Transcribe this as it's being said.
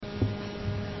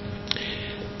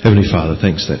Heavenly Father,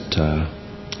 thanks that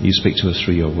you speak to us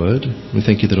through your word. We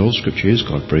thank you that all Scripture is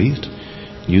God-breathed,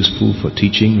 useful for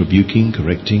teaching, rebuking,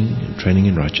 correcting, and training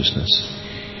in righteousness.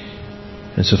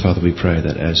 And so, Father, we pray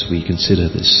that as we consider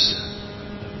this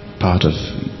part of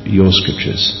your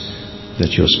Scriptures,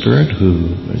 that your Spirit, who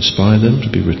inspired them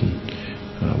to be written,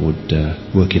 would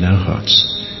work in our hearts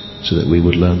so that we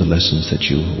would learn the lessons that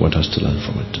you want us to learn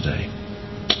from it today.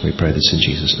 We pray this in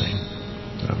Jesus' name.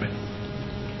 Amen.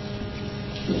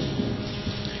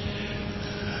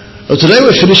 Well, today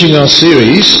we're finishing our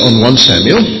series on 1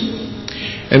 Samuel,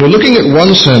 and we're looking at 1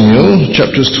 Samuel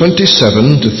chapters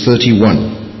 27 to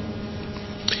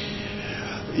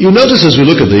 31. You'll notice as we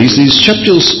look at these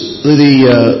chapters,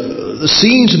 the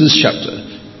scenes in these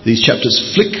chapters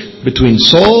flick between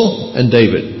Saul and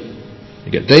David.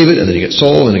 You get David, and then you get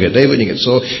Saul, and you get David, and you get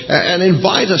Saul, and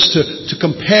invite us to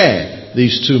compare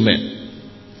these two men.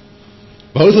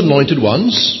 Both anointed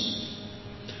ones,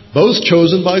 both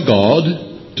chosen by God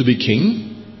to be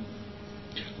king,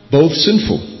 both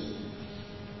sinful.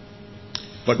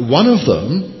 But one of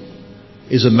them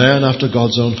is a man after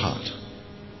God's own heart,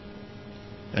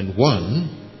 and one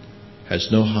has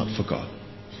no heart for God.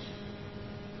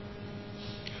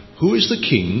 Who is the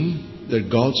king that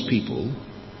God's people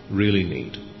really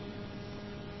need?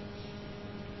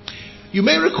 You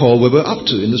may recall where we're up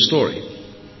to in the story.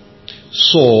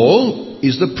 Saul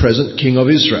is the present king of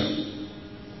Israel.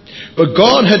 But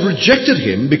God had rejected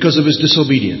him because of his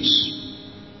disobedience.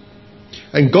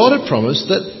 And God had promised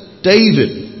that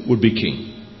David would be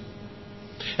king.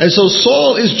 And so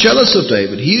Saul is jealous of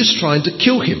David. He is trying to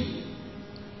kill him.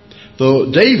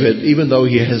 Though David, even though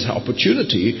he has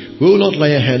opportunity, will not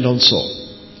lay a hand on Saul,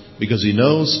 because he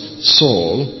knows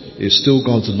Saul is still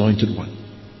God's anointed one.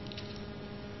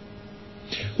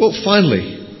 Well,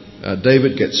 finally,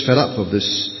 David gets fed up of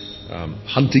this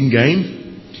hunting game.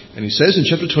 And he says in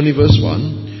chapter 20 verse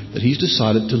 1 that he's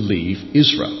decided to leave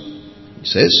Israel. He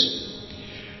says,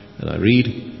 and I read,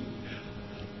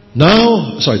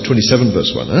 27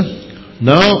 verse 1.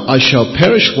 Now I shall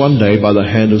perish one day by the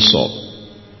hand of Saul.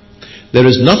 There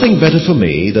is nothing better for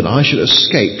me than I should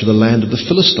escape to the land of the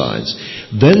Philistines.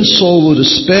 Then Saul will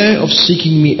despair of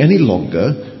seeking me any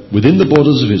longer within the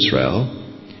borders of Israel,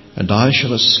 and I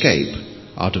shall escape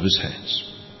out of his hands.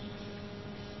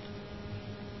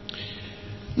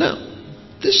 Now,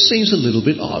 this seems a little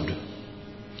bit odd.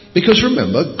 Because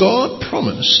remember, God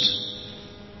promised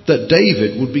that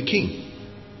David would be king.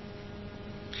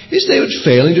 Is David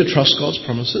failing to trust God's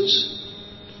promises?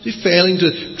 Is he failing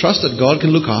to trust that God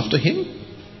can look after him?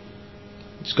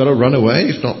 He's got to run away,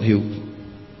 if not he'll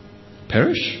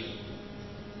perish.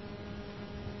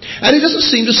 And he doesn't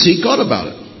seem to seek God about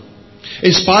it.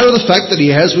 In spite of the fact that he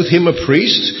has with him a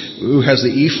priest who has the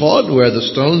ephod, where the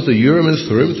stones, the Urim and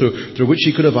Thummim, through which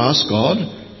he could have asked God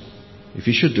if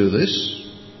he should do this.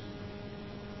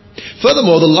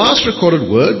 Furthermore, the last recorded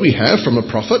word we have from a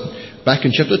prophet back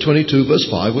in chapter 22 verse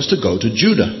 5 was to go to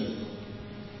Judah.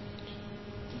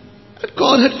 And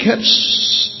God had kept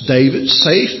David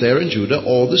safe there in Judah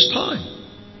all this time.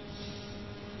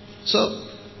 So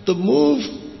the move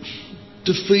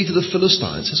to flee to the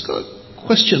Philistines has got a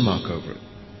question mark over it.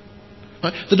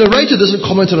 Right? The narrator doesn't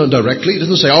comment on it directly. It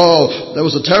doesn't say, oh, that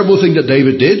was a terrible thing that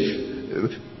David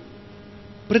did.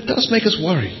 But it does make us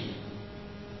worry.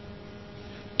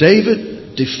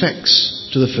 David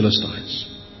defects to the Philistines.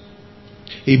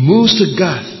 He moves to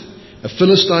Gath, a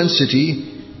Philistine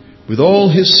city, with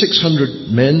all his 600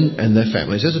 men and their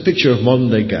families. There's a picture of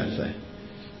modern-day Gath there.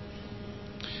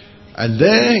 And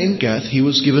there in Gath, he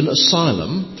was given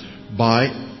asylum by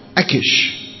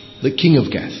Achish, the king of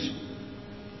Gath.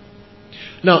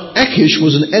 Now, Achish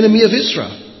was an enemy of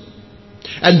Israel.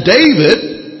 And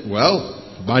David, well,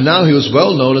 by now he was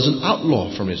well known as an outlaw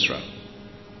from Israel.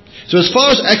 So as far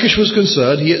as Achish was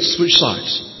concerned, he had switched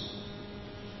sides.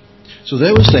 So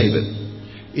there was David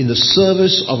in the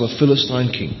service of a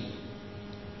Philistine king.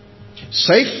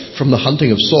 Safe from the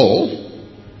hunting of Saul.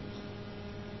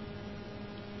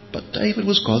 But David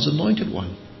was God's anointed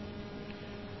one.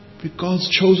 God's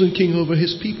chosen king over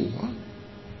his people. What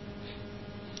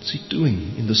is he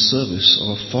doing in the service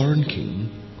of a foreign king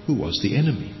who was the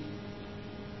enemy?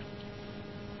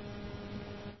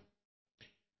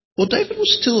 Well, David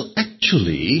was still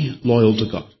actually loyal to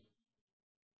God.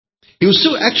 He was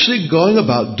still actually going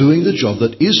about doing the job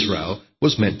that Israel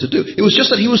was meant to do. It was just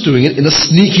that he was doing it in a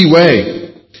sneaky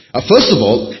way. First of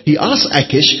all, he asked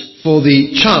Achish for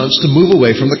the chance to move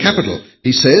away from the capital.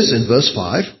 He says in verse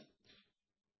 5,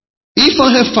 if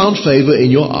I have found favor in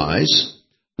your eyes,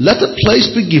 let a place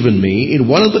be given me in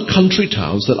one of the country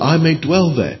towns that I may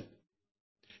dwell there.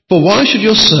 For why should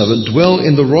your servant dwell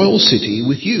in the royal city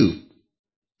with you?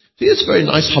 See, it's a very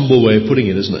nice, humble way of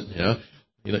putting it, isn't it? Yeah?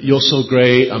 You're so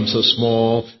great, I'm so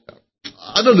small.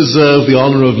 I don't deserve the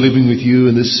honor of living with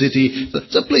you in this city.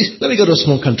 So please, let me go to a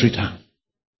small country town.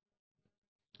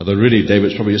 Although really,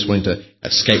 David's probably just wanting to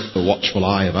escape the watchful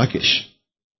eye of Achish.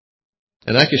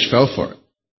 And Achish fell for it.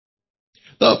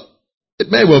 Though,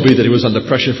 it may well be that he was under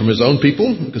pressure from his own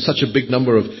people, because such a big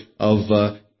number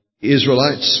of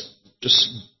Israelites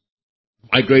just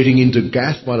migrating into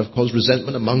Gath might have caused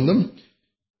resentment among them.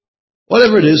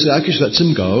 Whatever it is, Achish lets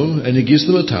him go, and he gives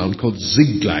them a town called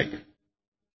Ziklag.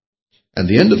 And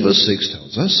the end of verse 6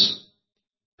 tells us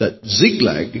that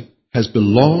Ziklag has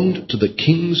belonged to the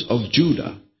kings of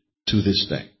Judah to this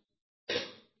day.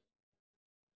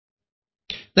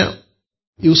 Now,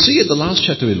 you'll see in the last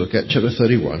chapter we look at, chapter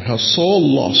 31, how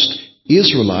Saul lost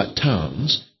Israelite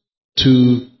towns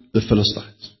to the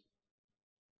Philistines.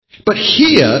 But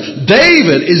here,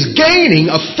 David is gaining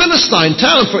a Philistine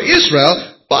town for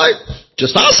Israel by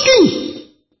just asking.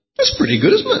 That's pretty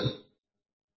good, isn't it?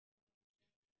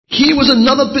 Here was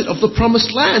another bit of the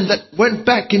promised land that went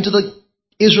back into the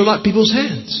Israelite people's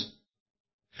hands.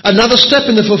 Another step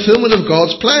in the fulfillment of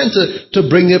God's plan to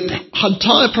bring the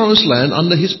entire promised land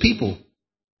under his people.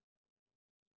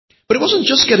 But it wasn't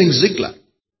just getting Ziklag.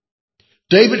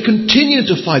 David continued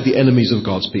to fight the enemies of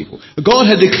God's people. God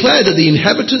had declared that the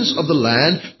inhabitants of the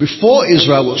land before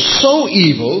Israel were so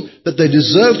evil that they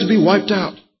deserved to be wiped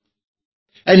out.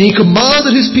 And he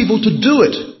commanded his people to do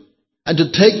it and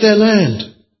to take their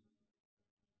land.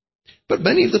 But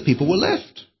many of the people were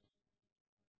left.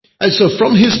 And so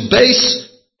from his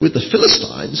base with the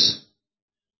Philistines,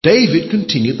 David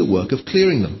continued the work of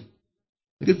clearing them.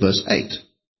 Look at verse 8.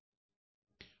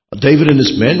 David and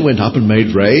his men went up and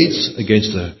made raids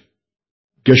against the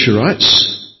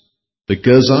Geshurites, the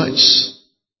Girzites,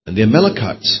 and the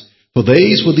Amalekites, for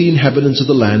these were the inhabitants of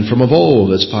the land from of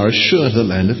old, as far as Shur, the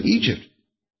land of Egypt.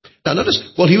 Now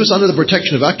notice, while he was under the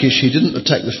protection of Achish, he didn't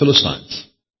attack the Philistines.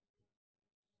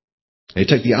 He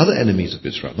attacked the other enemies of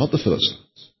Israel, not the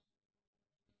Philistines.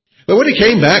 But when he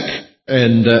came back,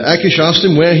 and Achish asked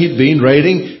him where he'd been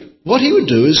raiding, what he would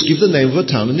do is give the name of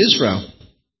a town in Israel.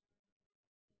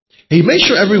 He made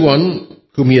sure everyone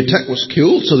whom he attacked was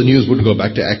killed, so the news wouldn't go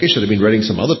back to Achish that had been raiding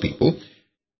some other people.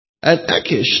 And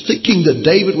Achish, thinking that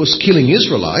David was killing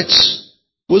Israelites,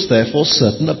 was therefore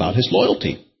certain about his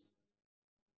loyalty.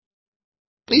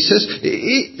 He says,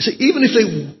 even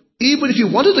if he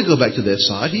wanted to go back to their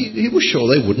side, he was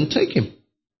sure they wouldn't take him.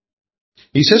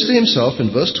 He says to himself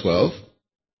in verse 12,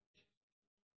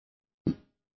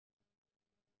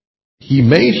 He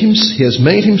has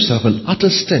made himself an utter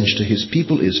stench to his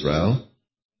people Israel,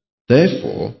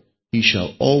 therefore he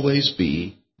shall always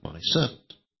be my servant.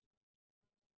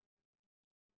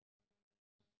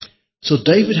 So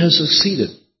David has succeeded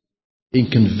in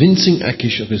convincing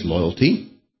Achish of his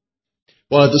loyalty,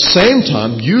 while at the same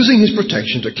time using his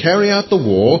protection to carry out the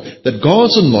war that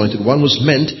God's anointed one was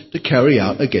meant to carry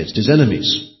out against his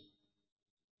enemies.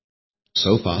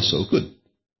 So far, so good.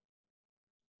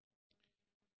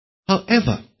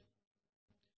 However,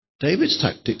 David's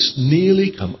tactics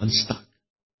nearly come unstuck.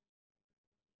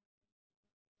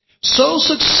 So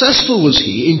successful was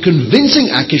he in convincing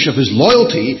Achish of his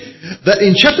loyalty that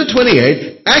in chapter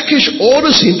 28, Achish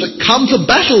orders him to come to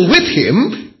battle with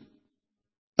him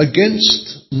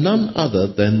against none other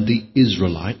than the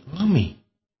Israelite army.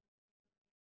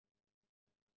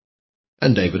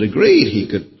 And David agreed he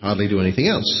could hardly do anything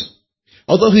else.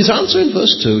 Although his answer in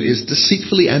verse 2 is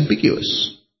deceitfully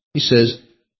ambiguous. He says,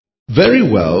 very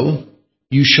well,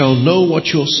 you shall know what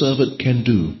your servant can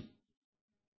do.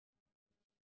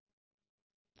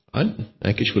 And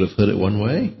Achish would have heard it one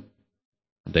way.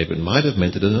 David might have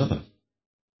meant it another.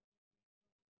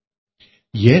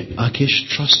 Yet Achish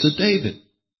trusted David.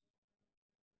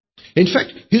 In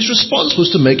fact, his response was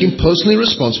to make him personally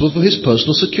responsible for his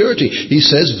personal security. He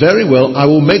says, very well, I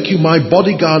will make you my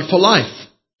bodyguard for life.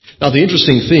 Now, the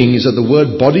interesting thing is that the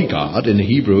word bodyguard in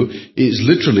Hebrew is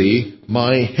literally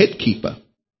my head keeper,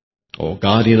 or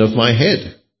guardian of my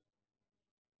head.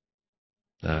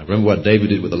 Now, remember what David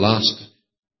did with the last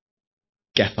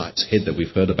Gathite's head that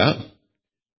we've heard about?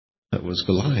 That was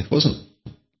Goliath, wasn't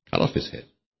it? Cut off his head.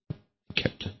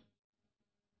 Kept it.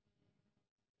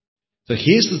 So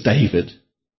here's the David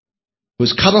who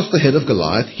has cut off the head of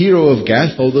Goliath, hero of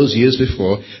Gath all those years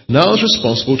before, now is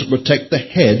responsible to protect the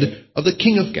head of the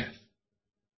king of Gath.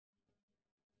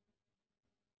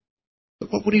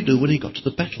 But what would he do when he got to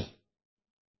the battle?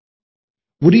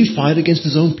 Would he fight against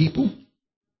his own people?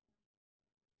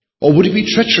 Or would he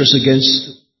be treacherous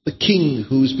against the king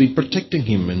who's been protecting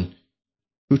him and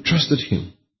who trusted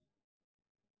him?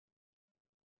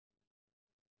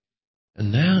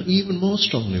 And now, even more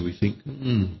strongly, we think,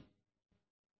 I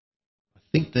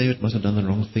think David must have done the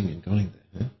wrong thing in going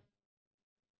there.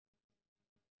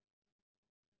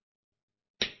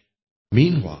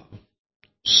 Meanwhile,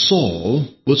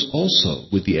 Saul was also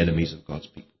with the enemies of God's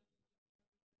people,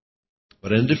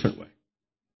 but in a different way.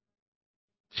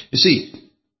 You see,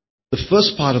 the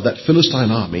first part of that Philistine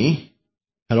army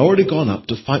had already gone up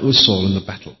to fight with Saul in the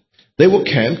battle. They were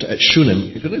camped at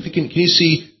Shunem. I don't know if can you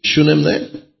see Shunem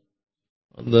there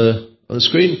on the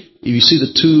screen? You see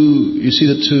the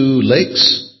two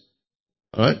lakes.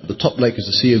 All right, the top lake is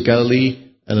the Sea of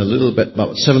Galilee, and a little bit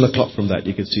about 7 o'clock from that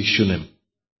you can see Shunem.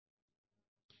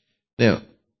 Now,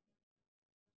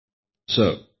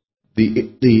 so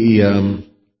the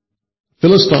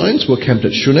Philistines were camped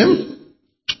at Shunem,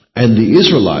 and the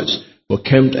Israelites were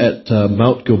camped at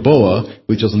Mount Gilboa,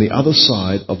 which is on the other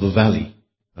side of the valley.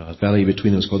 The valley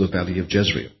between them is called the Valley of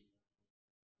Jezreel.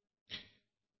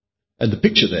 And the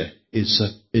picture there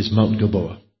is Mount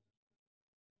Gilboa.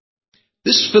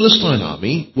 This Philistine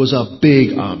army was a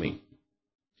big army.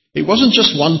 It wasn't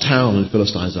just one town in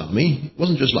Philistine's army. It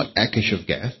wasn't just like Achish of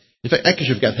Gath. In fact,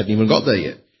 Achish of Gath hadn't even got there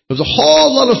yet. There was a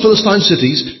whole lot of Philistine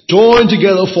cities joined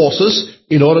together forces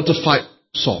in order to fight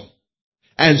Saul.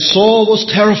 And Saul was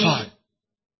terrified.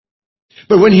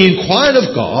 But when he inquired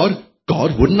of God,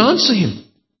 God wouldn't answer him.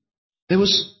 There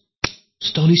was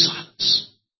stony silence.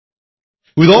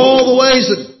 With all the ways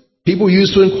that people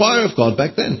used to inquire of God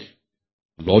back then.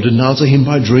 The Lord didn't answer him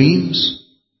by dreams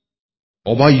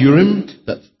or by Urim,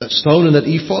 that stone and that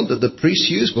ephod that the priests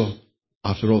used. Well,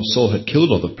 after all, Saul had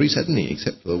killed all the priests, hadn't he?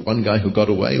 Except for the one guy who got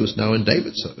away who was now in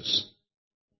David's service.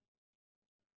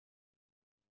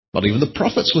 Not even the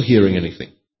prophets were hearing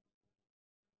anything.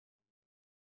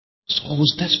 Saul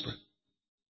was desperate.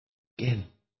 Again.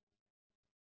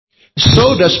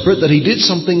 So desperate that he did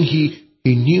something he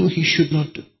knew he should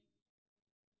not do.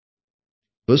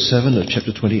 Verse 7 of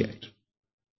chapter 28.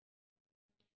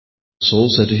 Saul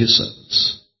said to his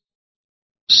servants,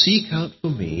 "Seek out for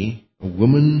me a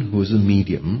woman who is a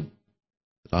medium,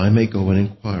 that I may go and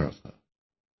inquire of her."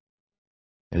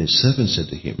 And his servant said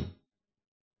to him,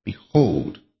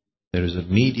 "Behold, there is a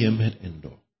medium at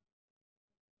Endor."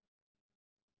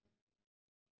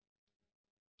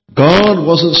 God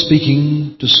wasn't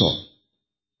speaking to Saul.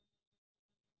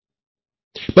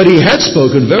 But he had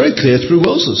spoken very clear through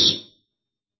Moses.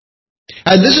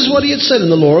 And this is what he had said in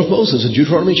the law of Moses in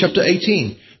Deuteronomy chapter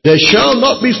 18. "There shall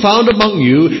not be found among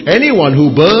you anyone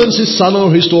who burns his son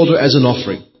or his daughter as an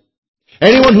offering.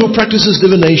 Anyone who practices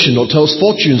divination or tells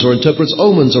fortunes or interprets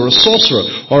omens or a sorcerer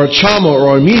or a charmer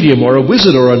or a medium or a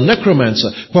wizard or a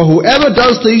necromancer. For whoever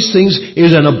does these things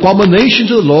is an abomination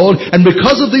to the Lord, and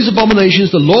because of these abominations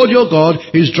the Lord your God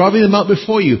is driving them out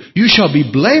before you. You shall be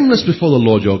blameless before the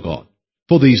Lord your God.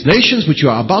 For these nations which you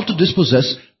are about to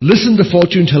dispossess listen to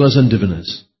fortune tellers and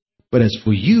diviners. But as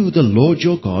for you, the Lord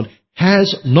your God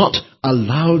has not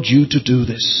allowed you to do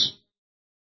this."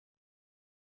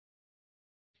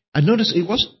 And notice it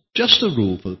wasn't just a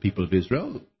rule for the people of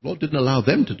Israel. The Lord didn't allow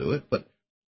them to do it. But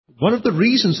one of the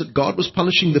reasons that God was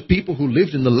punishing the people who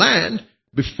lived in the land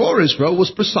before Israel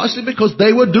was precisely because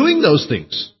they were doing those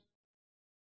things.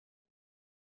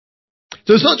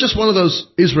 So it's not just one of those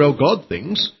Israel-God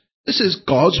things. This is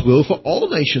God's will for all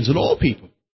nations and all people.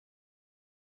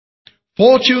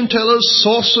 Fortune tellers,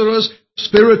 sorcerers,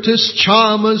 spiritists,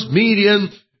 charmers,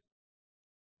 mediums,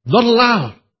 not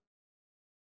allowed.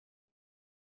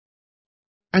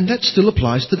 And that still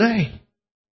applies today.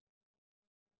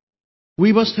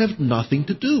 We must have nothing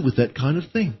to do with that kind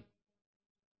of thing.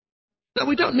 Now,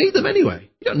 we don't need them anyway.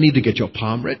 You don't need to get your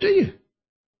palm read, do you?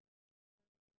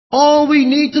 All we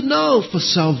need to know for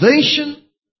salvation,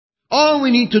 all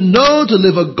we need to know to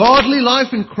live a godly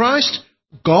life in Christ,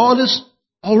 God has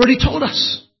already told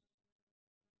us.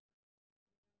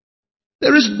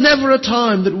 There is never a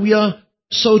time that we are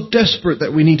so desperate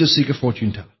that we need to seek a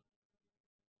fortune teller.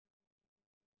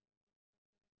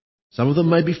 Some of them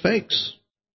may be fakes.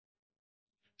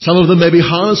 Some of them may be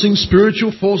harnessing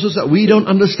spiritual forces that we don't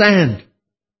understand.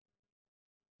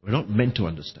 We're not meant to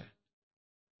understand.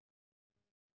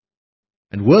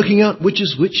 And working out which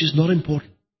is not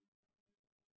important.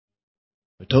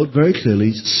 We're told very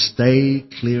clearly, stay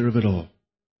clear of it all.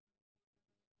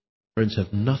 Friends,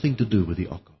 have nothing to do with the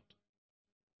occult.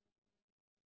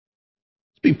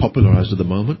 It's being popularized at the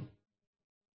moment.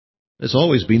 It's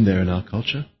always been there in our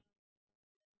culture.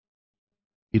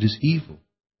 It is evil.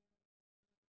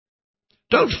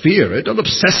 Don't fear it. Don't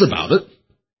obsess about it.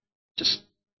 Just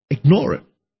ignore it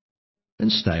and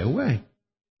stay away.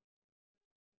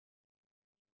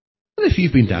 And if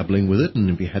you've been dabbling with it and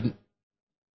if you hadn't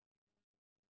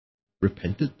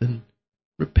repented, then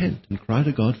Repent and cry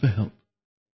to God for help.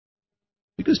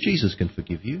 Because Jesus can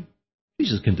forgive you.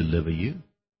 Jesus can deliver you.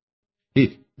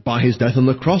 By his death on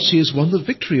the cross, he has won the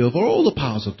victory over all the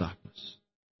powers of darkness.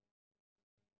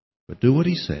 But do what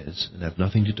he says and have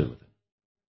nothing to do with it.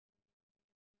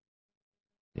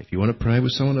 If you want to pray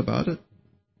with someone about it,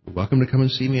 you're welcome to come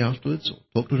and see me afterwards or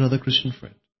talk to another Christian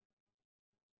friend.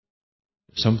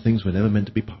 Some things we're never meant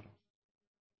to be part of.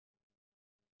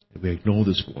 And we ignore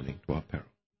this warning to our peril.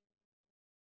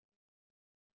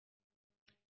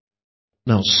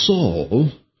 Now,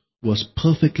 Saul was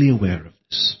perfectly aware of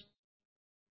this.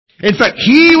 In fact,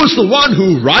 he was the one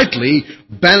who rightly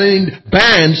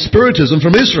banned Spiritism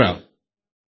from Israel.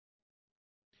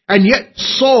 And yet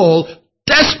Saul,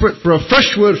 desperate for a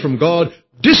fresh word from God,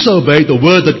 disobeyed the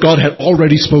word that God had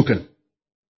already spoken.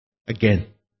 Again.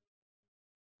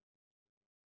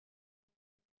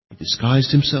 He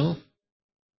disguised himself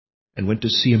and went to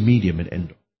see a medium in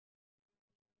Endor.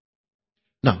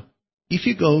 Now, if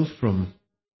you go from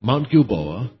Mount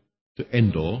Gilboa to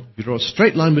Endor, if you draw a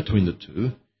straight line between the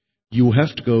two, you will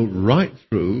have to go right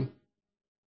through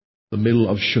the middle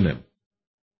of Shunem,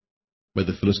 where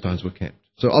the Philistines were camped.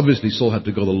 So obviously Saul had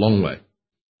to go the long way,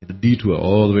 the detour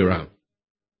all the way around.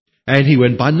 And he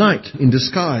went by night in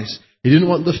disguise. He didn't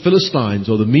want the Philistines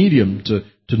or the medium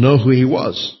to know who he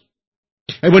was.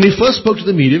 And when he first spoke to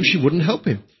the medium, she wouldn't help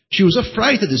him. She was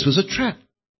afraid that this was a trap.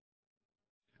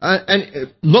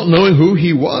 And not knowing who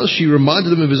he was, she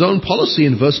reminded him of his own policy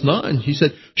in verse 9. He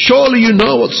said, "Surely you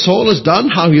know what Saul has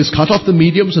done, how he has cut off the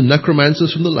mediums and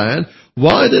necromancers from the land.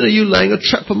 Why then are you laying a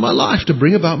trap for my life to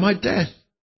bring about my death?"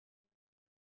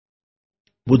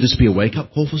 Would this be a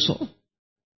wake-up call for Saul?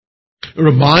 A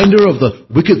reminder of the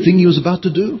wicked thing he was about to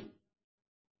do?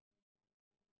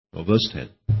 Well, verse 10.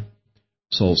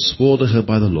 Saul swore to her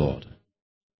by the Lord,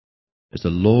 "As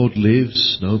the Lord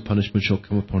lives, no punishment shall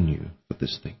come upon you for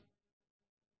this thing."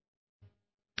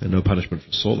 And no punishment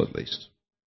for Saul, at least.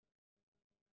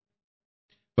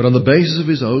 But on the basis of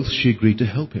his oath, she agreed to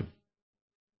help him.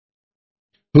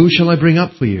 "Who shall I bring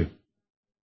up for you?"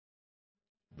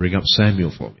 "Bring up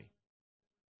Samuel for me."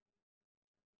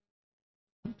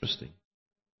 Interesting.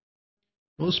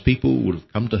 Most people would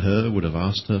have come to her, would have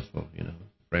asked her for,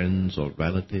 friends or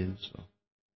relatives.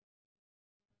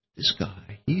 This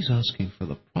guy, he's asking for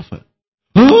the prophet.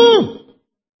 "Oh!"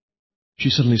 She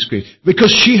suddenly screamed,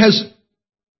 because she has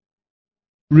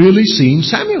really seen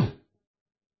Samuel.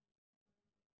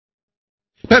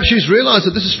 Perhaps she's realized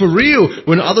that this is for real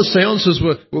when other seances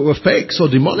were fakes or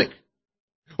demonic.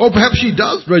 Or perhaps she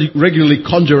does regularly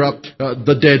conjure up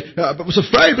the dead, but was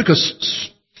afraid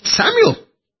because Samuel.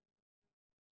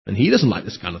 And he doesn't like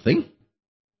this kind of thing.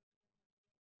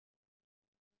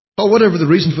 Or whatever the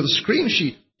reason for the scream,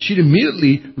 she'd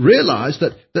immediately realized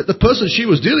that the person she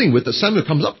was dealing with, that Samuel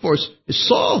comes up for, is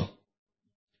Saul.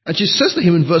 And she says to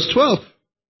him in verse 12,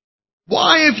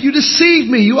 "Why have you deceived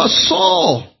me? You are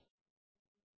Saul."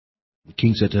 The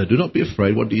king said to her, "Do not be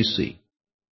afraid. What do you see?"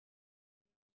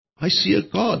 "I see a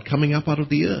God coming up out of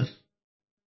the earth."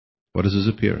 "What is his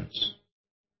appearance?"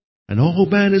 "An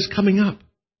old man is coming up,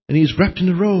 and he is wrapped in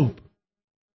a robe."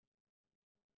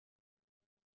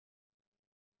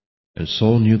 And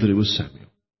Saul knew that it was Samuel.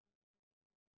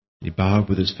 He bowed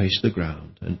with his face to the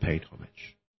ground and paid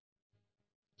homage.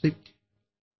 See,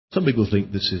 some people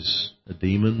think this is a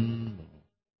demon, or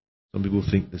some people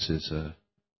think this is a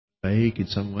fake in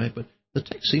some way, but the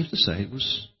text seems to say it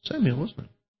was Samuel, wasn't it?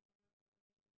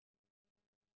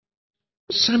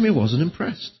 But Samuel wasn't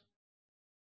impressed.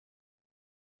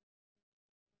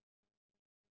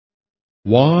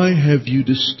 "Why have you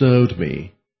disturbed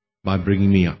me by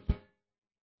bringing me up?"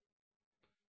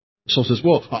 Saul says,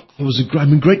 "Well,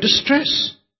 I'm in great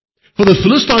distress. For the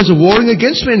Philistines are warring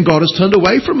against me, and God has turned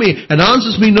away from me and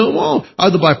answers me no more,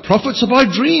 either by prophets or by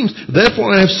dreams.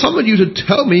 Therefore I have summoned you to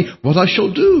tell me what I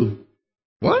shall do."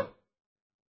 What?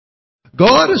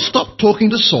 God has stopped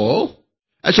talking to Saul,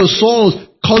 and so Saul is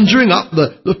conjuring up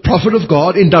the prophet of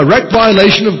God in direct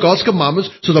violation of God's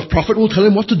commandments, so the prophet will tell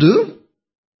him what to do?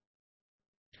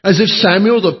 As if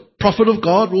Samuel, the prophet of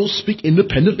God, will speak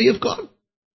independently of God?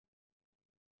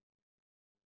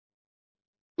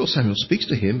 Well, Samuel speaks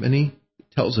to him and he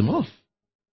tells him off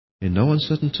in no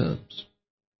uncertain terms.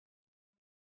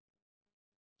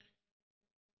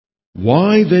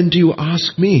 "Why then do you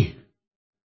ask me,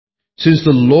 since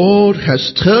the Lord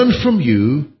has turned from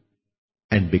you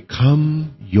and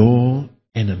become your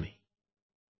enemy?"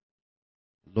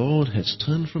 The Lord has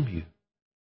turned from you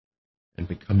and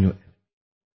become your enemy.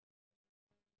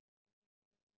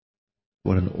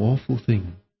 What an awful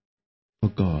thing for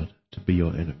God to be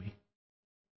your enemy.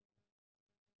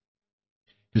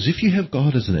 Because if you have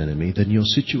God as an enemy, then your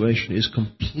situation is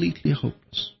completely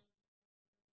hopeless.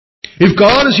 If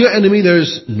God is your enemy, there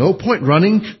is no point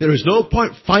running, there is no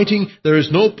point fighting, there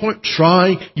is no point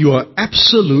trying. You are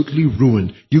absolutely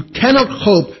ruined. You cannot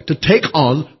hope to take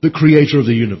on the Creator of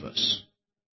the universe.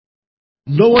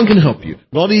 No one can help you,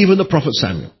 not even the prophet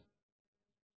Samuel.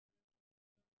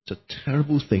 It's a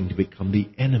terrible thing to become the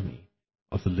enemy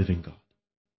of the living God.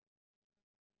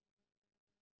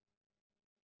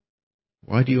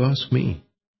 Why do you ask me?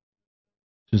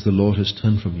 Since the Lord has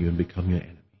turned from you and become your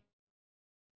enemy.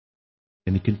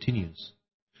 And he continues,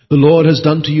 the Lord has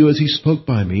done to you as he spoke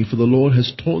by me, for the Lord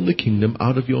has torn the kingdom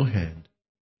out of your hand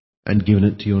and given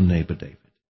it to your neighbor David.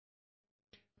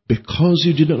 Because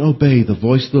you did not obey the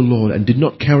voice of the Lord and did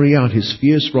not carry out his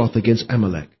fierce wrath against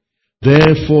Amalek,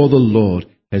 therefore the Lord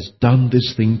has done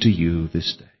this thing to you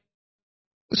this day.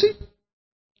 You see,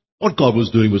 what God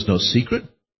was doing was no secret.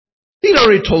 He'd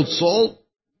already told Saul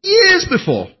years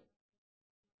before.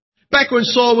 Back when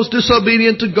Saul was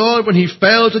disobedient to God, when he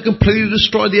failed to completely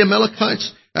destroy the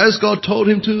Amalekites, as God told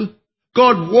him to,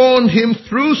 God warned him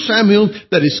through Samuel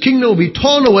that his kingdom will be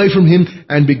torn away from him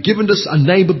and be given to a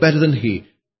neighbor better than he.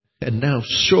 And now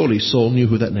surely Saul knew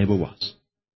who that neighbor was.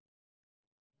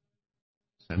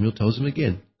 Samuel tells him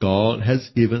again, God has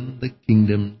given the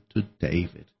kingdom to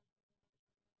David.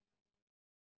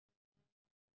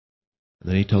 And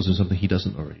then he tells him something he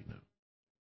doesn't already know.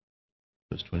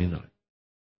 Verse 29.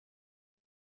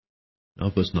 Now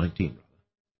verse 19.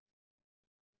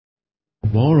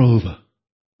 Moreover,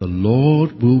 the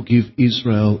Lord will give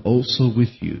Israel also with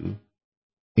you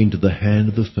into the hand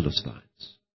of the Philistines.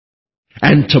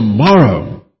 And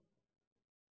tomorrow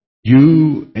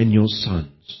you and your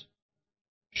sons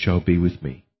shall be with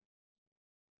me.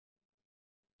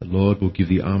 The Lord will give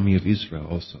the army of Israel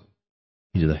also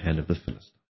into the hand of the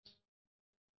Philistines.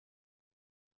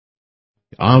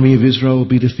 The army of Israel will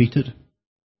be defeated.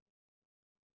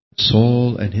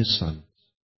 Saul and his sons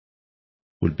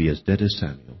would be as dead as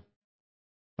Samuel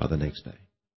by the next day.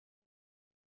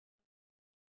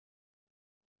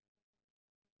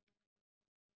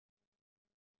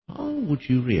 How would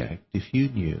you react if you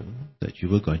knew that you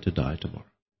were going to die tomorrow?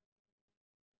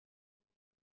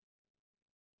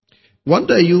 One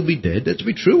day you'll be dead. That's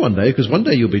be true one day, because one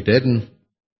day you'll be dead and,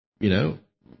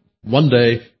 one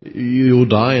day you'll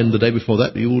die and the day before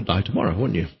that you will die tomorrow,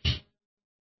 won't you?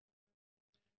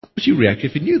 How would you react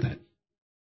if you knew that?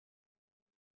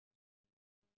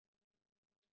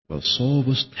 Well, Saul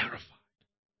was terrified.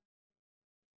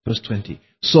 Verse 20.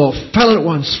 Saul fell at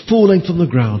once, full length on the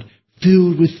ground,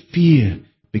 filled with fear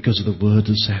because of the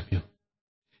words of Samuel.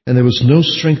 And there was no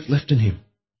strength left in him,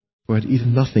 for he had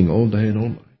eaten nothing all day and all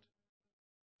night.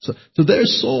 So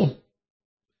there's Saul,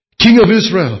 king of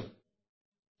Israel,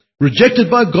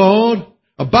 rejected by God,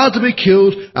 about to be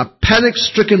killed, a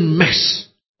panic-stricken mess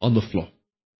on the floor.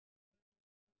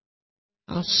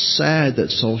 How sad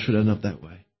that Saul should end up that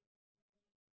way.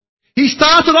 He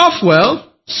started off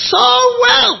well, so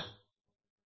well.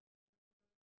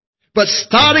 But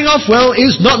starting off well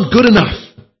is not good enough.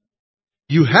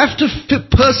 You have to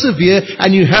persevere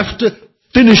and you have to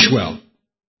finish well.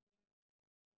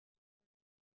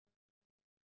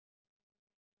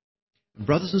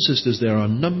 Brothers and sisters, there are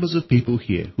numbers of people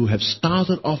here who have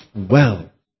started off well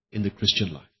in the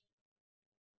Christian life.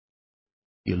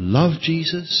 You love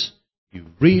Jesus, you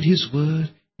read his word,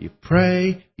 you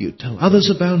pray, you tell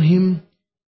others about him,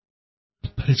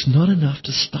 but it's not enough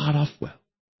to start off well.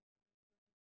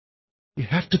 You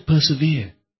have to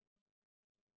persevere.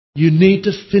 You need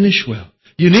to finish well.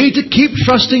 You need to keep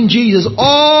trusting Jesus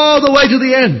all the way to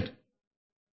the end.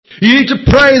 You need to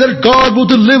pray that God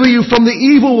will deliver you from the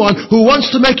evil one who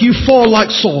wants to make you fall like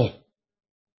Saul.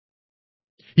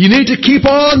 You need to keep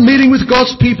on meeting with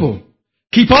God's people.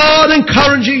 Keep on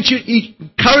encouraging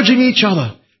each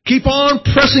other. Keep on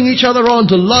pressing each other on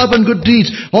to love and good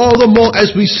deeds, all the more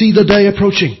as we see the day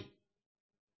approaching.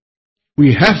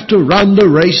 We have to run the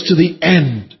race to the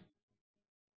end.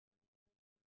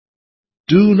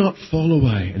 Do not fall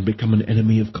away and become an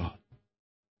enemy of God.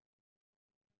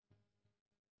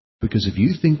 Because if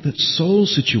you think that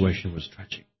Saul's situation was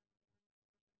tragic,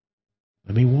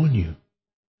 let me warn you,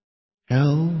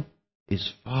 hell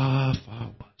is far, far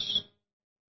worse.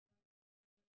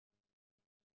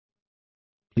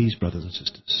 Please, brothers and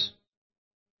sisters,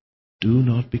 do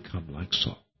not become like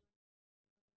Saul.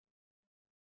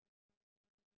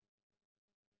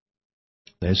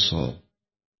 There's Saul,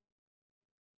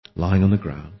 lying on the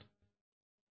ground,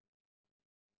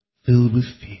 filled with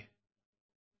fear.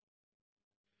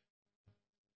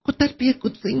 Could that be a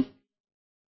good thing?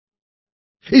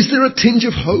 Is there a tinge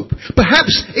of hope?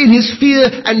 Perhaps in his fear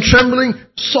and trembling,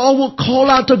 Saul will call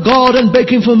out to God and beg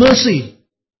him for mercy.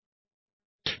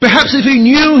 Perhaps if he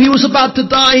knew he was about to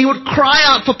die, he would cry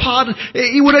out for pardon.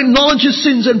 He would acknowledge his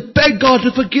sins and beg God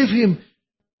to forgive him.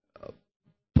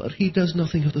 But he does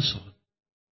nothing of the sort.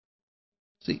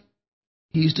 See,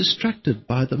 he's distracted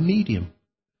by the medium,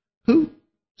 who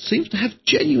seems to have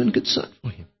genuine concern for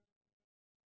him.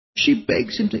 She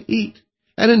begs him to eat,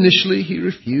 and initially he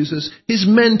refuses. His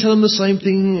men tell him the same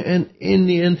thing, and in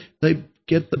the end they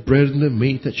get the bread and the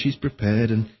meat that she's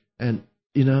prepared, and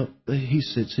he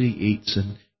sits and he eats,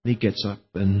 and he gets up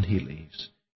and he leaves.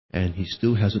 And he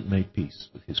still hasn't made peace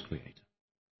with his Creator.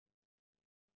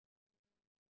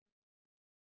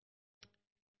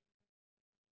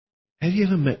 Have you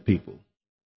ever met people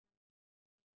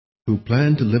who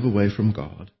plan to live away from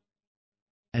God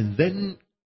and then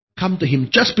come to Him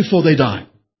just before they die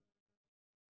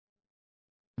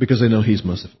because they know He's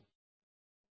merciful?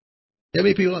 Have you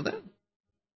met people like that?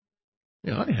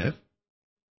 Yeah, I have.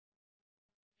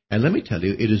 And let me tell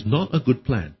you, it is not a good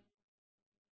plan.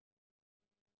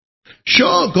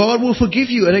 Sure, God will forgive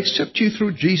you and accept you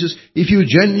through Jesus if you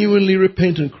genuinely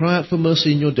repent and cry out for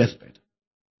mercy in your deathbed.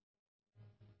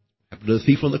 Happened to the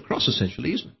thief on the cross,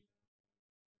 essentially, isn't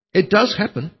it? It does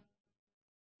happen.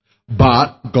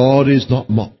 But God is not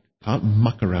mocked. Can't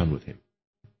muck around with Him.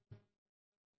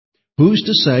 Who's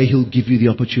to say He'll give you the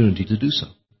opportunity to do so?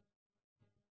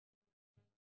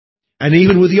 And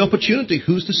even with the opportunity,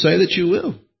 who's to say that you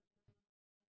will?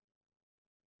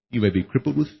 You may be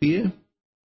crippled with fear,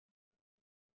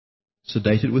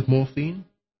 sedated with morphine,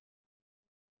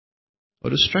 or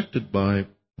distracted by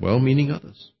well-meaning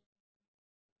others.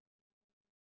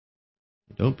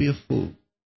 Don't be a fool.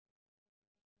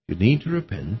 If you need to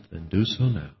repent, then do so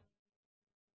now,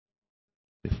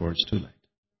 before it's too late.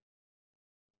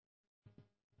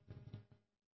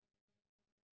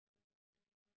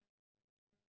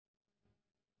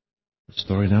 The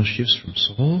story now shifts from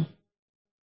Saul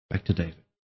back to David,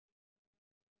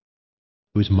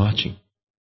 who is marching.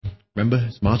 Remember,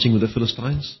 he's marching with the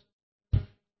Philistines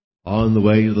on the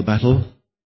way to the battle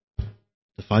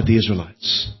to fight the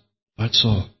Israelites, fight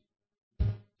Saul.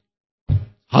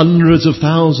 Hundreds and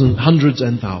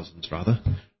thousands,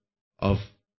 of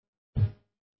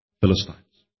Philistines.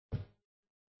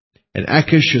 And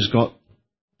Achish has got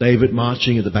David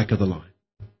marching at the back of the line.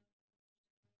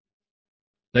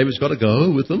 David's got to go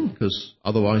with them, because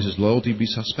otherwise his loyalty would be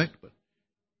suspect. But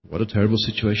what a terrible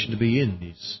situation to be in.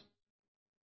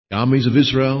 The armies of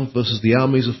Israel versus the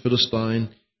armies of Philistine,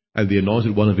 and the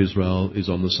anointed one of Israel is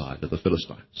on the side of the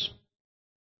Philistines.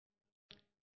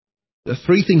 There are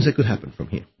three things that could happen from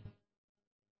here.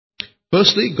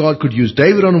 Firstly, God could use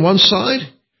David on one side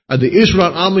and the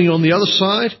Israelite army on the other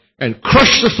side and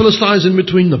crush the Philistines in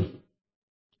between them.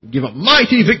 Give a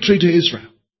mighty victory to Israel.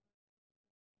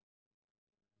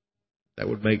 That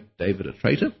would make David a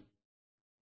traitor.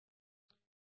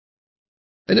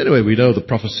 And anyway, we know the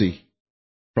prophecy,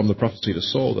 from the prophecy to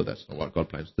Saul, that that's not what God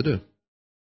plans to do.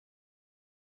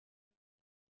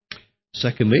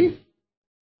 Secondly,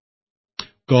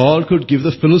 God could give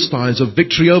the Philistines a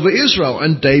victory over Israel,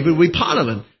 and David would be part of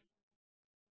it.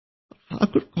 How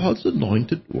could God's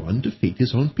anointed one defeat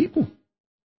His own people?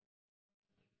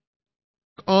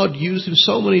 God used Him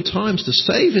so many times to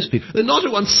save His people. The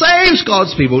anointed one saves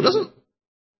God's people. It doesn't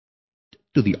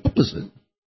do the opposite.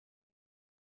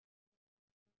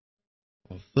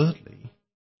 Or thirdly,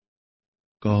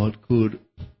 God could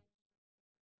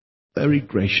very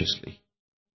graciously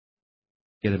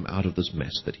get him out of this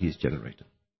mess that he's generated.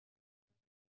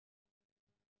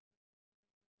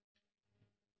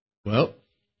 Well,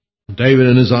 David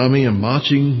and his army are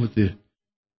marching with the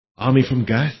army from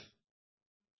Gath.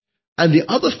 And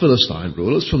the other Philistine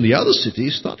rulers from the other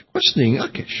cities start questioning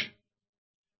Achish.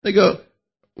 They go,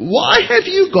 why have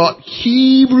you got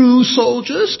Hebrew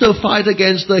soldiers to fight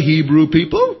against the Hebrew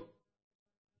people?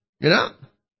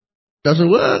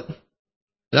 Doesn't work.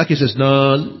 And Achish says,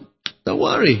 no, don't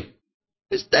worry.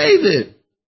 It's David,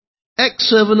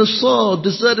 ex-servant of Saul,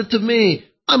 deserted to me.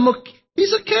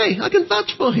 He's okay. I can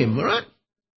vouch for him, all right?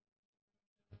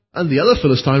 And the other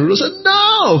Philistine ruler said,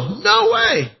 no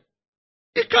way.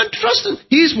 You can't trust him.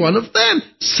 He's one of them.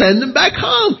 Send him back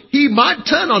home. He might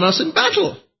turn on us in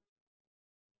battle.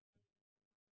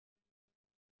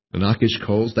 And Achish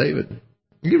calls David.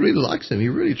 He really likes him. He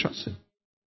really trusts him.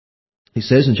 He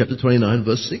says in chapter 29,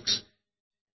 verse 6,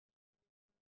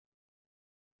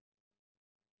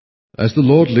 as the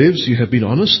Lord lives, you have been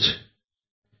honest.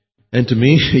 And to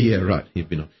me, you've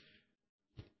been honest.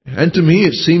 And to me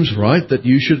it seems right that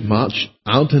you should march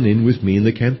out and in with me in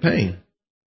the campaign.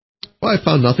 For I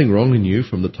found nothing wrong in you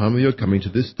from the time of your coming to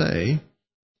this day.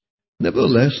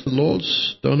 Nevertheless, the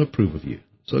lords don't approve of you.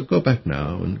 So go back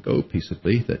now and go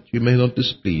peaceably, that you may not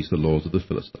displease the lords of the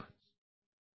Philistines.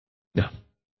 Now,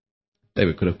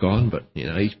 David could have gone, but, he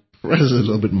presses it a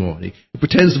little bit more. He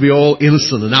pretends to be all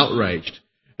innocent and outraged.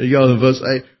 And you go to verse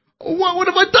 8, what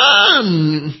have I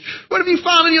done? What have you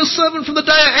found in your servant from the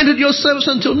day I entered your service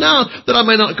until now, that I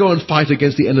may not go and fight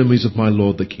against the enemies of my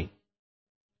lord the king?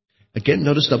 Again,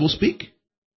 notice doublespeak.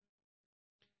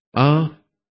 Are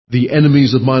the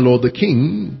enemies of my lord the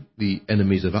king the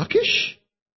enemies of Achish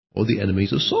or the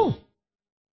enemies of Saul?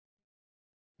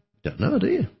 Don't know, do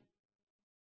you?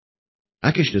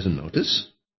 Achish doesn't notice.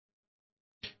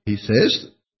 He says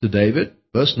to David,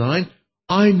 verse 9,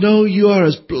 I know you are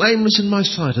as blameless in my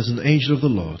sight as an angel of the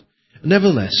Lord.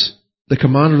 Nevertheless, the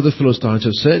commander of the Philistines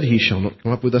has said, he shall not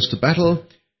come up with us to battle.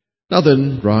 Now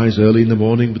then, rise early in the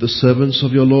morning with the servants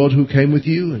of your Lord who came with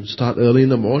you, and start early in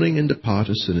the morning and depart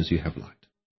as soon as you have light.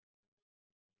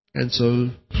 And so,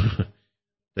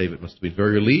 David must have been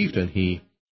very relieved, and he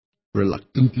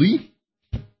reluctantly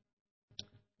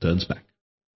turns back.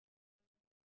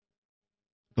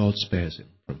 God spares him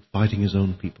from fighting his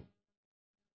own people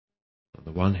on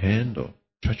the one hand, or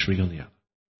treachery on the other.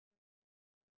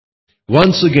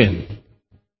 Once again,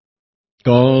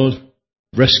 God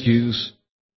rescues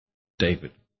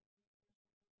David,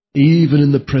 even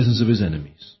in the presence of his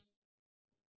enemies.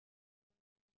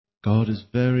 God is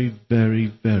very,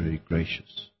 very, very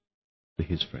gracious to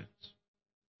his friends.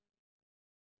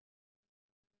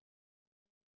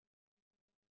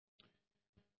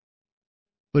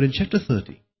 But in chapter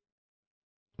 30,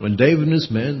 when David and his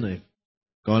men, they've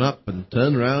gone up and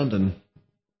turned around and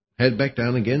head back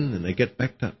down again, and they get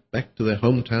back to their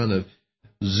hometown of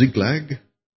Ziklag,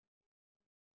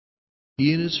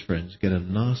 he and his friends get a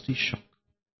nasty shock.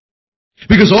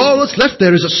 Because all that's left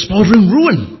there is a smoldering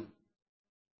ruin.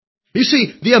 You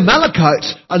see, the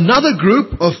Amalekites, another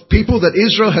group of people that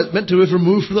Israel had meant to have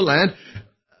removed from the land,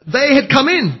 they had come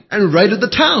in and raided the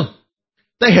town.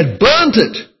 They had burnt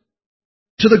it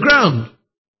to the ground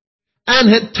and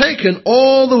had taken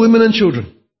all the women and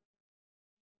children.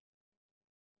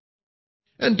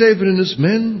 And David and his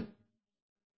men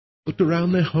looked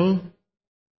around their home.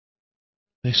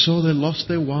 They saw they lost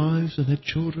their wives and their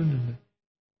children, and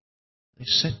they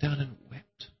sat down and wept.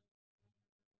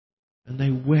 And they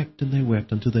wept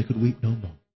until they could weep no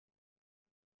more.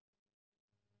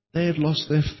 They had lost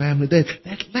their family. They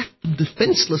had left them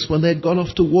defenseless when they had gone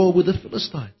off to war with the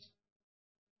Philistines.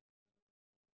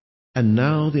 And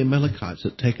now the Amalekites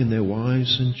had taken their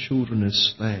wives and children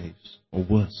as slaves, or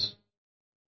worse,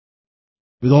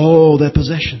 with all their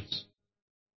possessions.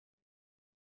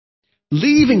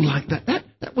 Leaving like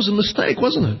that was a mistake,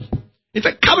 wasn't it? In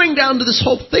fact, coming down to this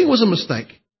whole thing was a mistake.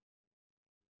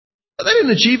 They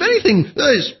didn't achieve anything.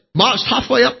 They just marched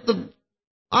halfway up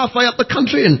the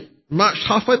country and marched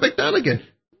halfway back down again.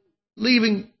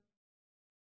 Leaving.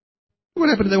 What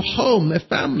happened to their home, their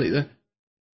family?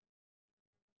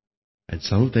 And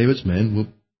some of David's men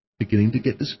were beginning to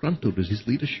get disgruntled with his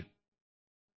leadership.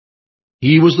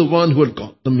 He was the one who had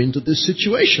got them into this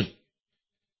situation.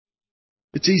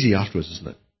 It's easy afterwards, isn't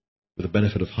it, with the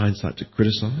benefit of hindsight, to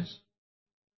criticize.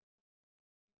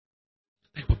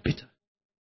 They were bitter.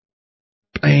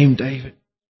 Blamed David.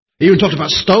 He even talked about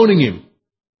stoning him.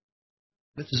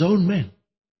 That's his own men.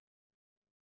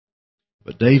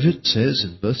 But David says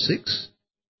in verse 6,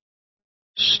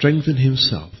 strengthen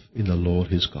himself in the Lord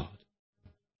his God.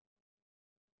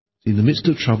 In the midst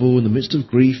of trouble, in the midst of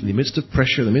grief, in the midst of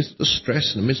pressure, in the midst of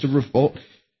stress, in the midst of revolt, in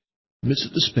the midst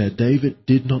of despair, David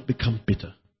did not become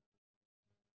bitter.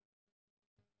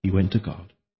 He went to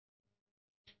God.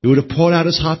 He would have poured out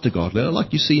his heart to God,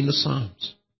 like you see in the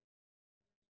Psalms.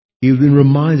 He had been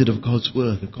reminded of God's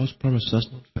word, that God's promise does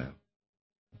not fail.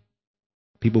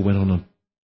 People went on a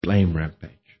blame rampage.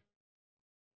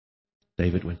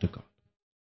 David went to God.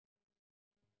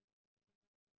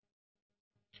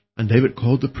 And David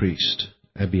called the priest,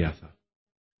 Abiathar.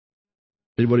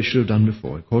 Did what he should have done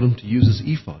before. He called him to use his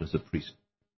ephod as a priest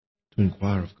to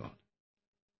inquire of God.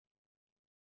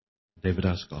 David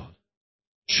asked God,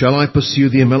 shall I pursue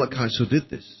the Amalekites who did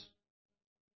this?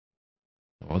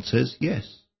 God says,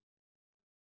 yes.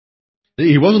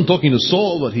 He wasn't talking to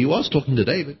Saul, but he was talking to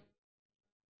David.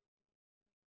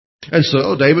 And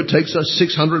so David takes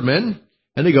 600 men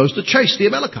and he goes to chase the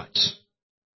Amalekites.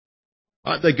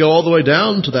 They go all the way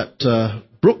down to that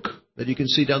brook that you can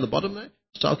see down the bottom there,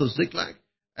 south of Ziklag.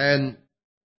 And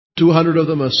 200 of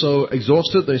them are so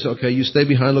exhausted, they say, okay, you stay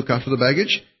behind, look after the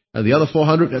baggage. And the other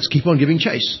 400, let's keep on giving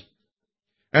chase.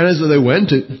 And as they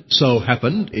went, it so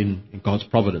happened, in God's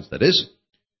providence that is,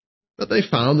 that they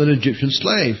found an Egyptian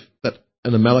slave that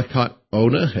an Amalekite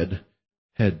owner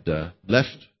had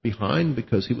left behind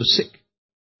because he was sick.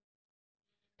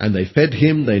 And they fed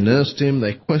him, they nursed him,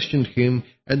 they questioned him,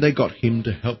 and they got him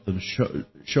to help them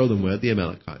show them where the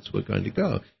Amalekites were going to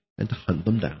go and to hunt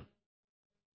them down.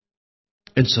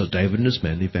 And so David and his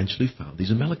men eventually found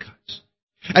these Amalekites.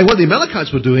 And what the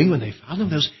Amalekites were doing when they found them,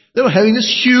 they were having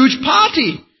this huge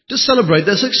party to celebrate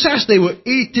their success. They were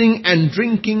eating and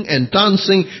drinking and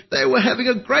dancing. They were having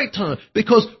a great time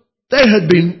because they had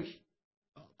been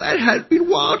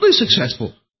wildly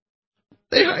successful.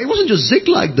 It wasn't just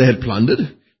Ziklag they had plundered.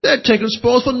 They had taken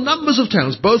spoils for numbers of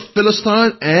towns, both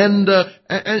Philistine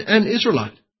and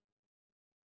Israelite.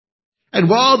 And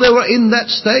while they were in that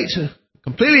state,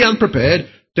 completely unprepared,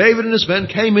 David and his men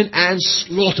came in and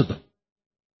slaughtered them.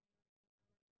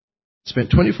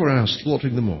 Spent 24 hours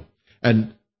slaughtering them all.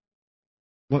 And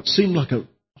what seemed like a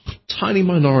tiny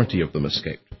minority of them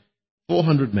escaped.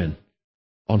 400 men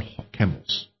on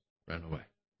camels ran away.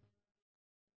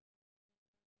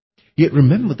 Yet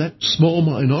remember, that small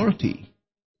minority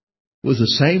was the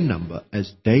same number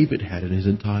as David had in his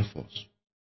entire force.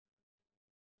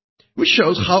 Which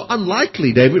shows how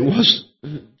unlikely David was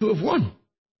to have won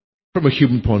from a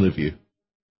human point of view.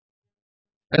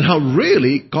 And how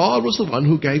really God was the one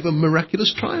who gave a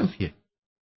miraculous triumph here.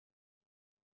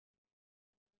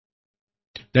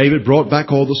 David brought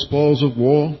back all the spoils of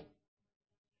war,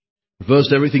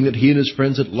 reversed everything that he and his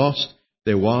friends had lost,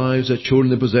 their wives, their children,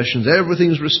 their possessions,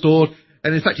 everything's restored.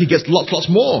 And in fact, he gets lots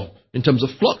more in terms of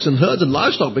flocks and herds and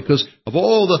livestock because of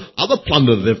all the other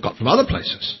plunder that they've got from other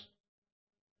places.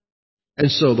 And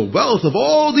so the wealth of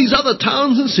all these other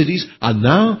towns and cities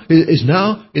is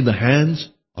now in the hands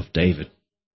of David.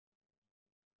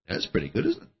 That's pretty good,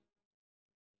 isn't it?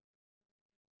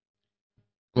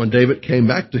 When David came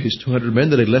back to his 200 men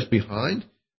that he'd left behind,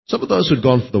 some of those who had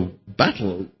gone for the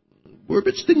battle were a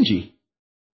bit stingy.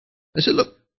 They said,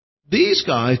 look, these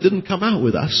guys didn't come out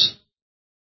with us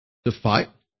to fight,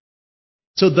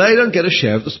 so they don't get a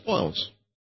share of the spoils.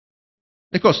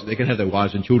 Of course, they can have their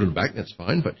wives and children back, that's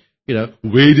fine, but,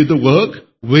 we did the work,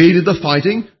 we did the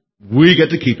fighting, we get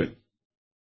to keep it.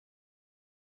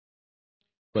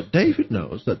 But David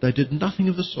knows that they did nothing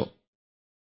of the sort.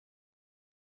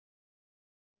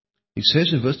 He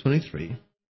says in verse 23,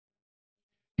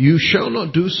 "You shall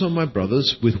not do so, my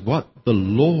brothers, with what the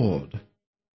Lord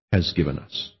has given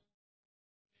us.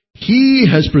 He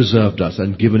has preserved us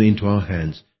and given into our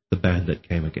hands the band that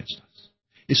came against us."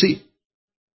 You see,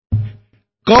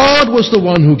 God was the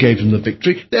one who gave them the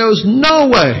victory. There was no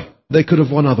way they could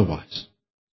have won otherwise.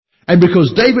 And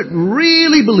because David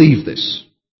really believed this,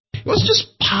 it wasn't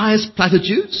just pious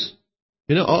platitudes.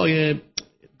 Oh yeah,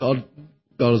 God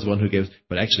is the one who gave us.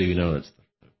 But actually, it's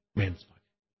the man's fight.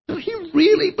 No, he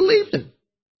really believed it.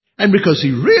 And because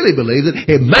he really believed it,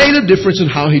 it made a difference in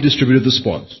how he distributed the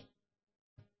spoils.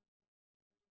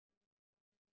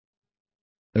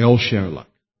 They all share alike.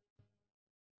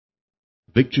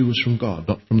 Victory was from God,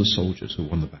 not from the soldiers who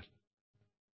won the battle.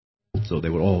 So they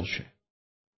would all share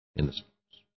in the spoils.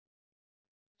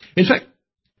 In fact,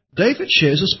 David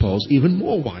shares the spoils even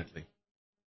more widely.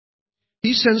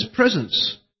 He sends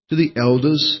presents to the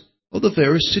elders of the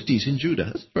various cities in Judah.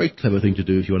 That's a very clever thing to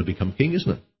do if you want to become king,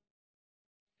 isn't it?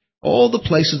 All the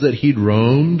places that he'd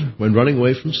roamed when running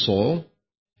away from Saul,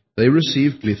 they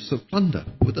received gifts of plunder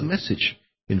with a message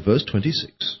in verse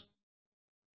 26.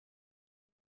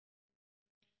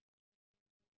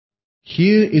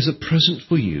 "Here is a present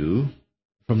for you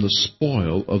from the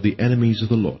spoil of the enemies of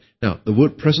the Lord." Now, the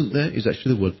word present there is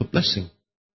actually the word for blessing.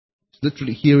 It's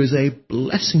literally, here is a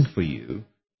blessing for you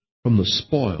from the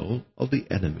spoil of the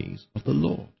enemies of the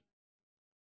Lord.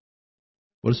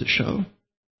 What does it show?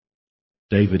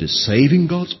 David is saving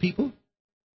God's people.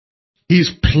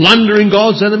 He's plundering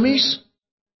God's enemies.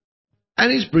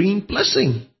 And he's bringing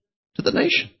blessing to the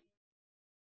nation.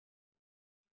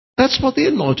 That's what the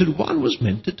Anointed One was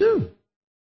meant to do.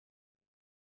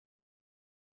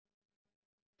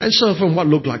 And so from what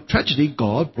looked like tragedy,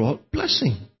 God brought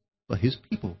blessing for his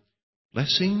people.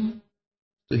 Blessing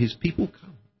to his people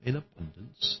come in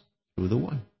abundance through the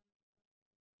One.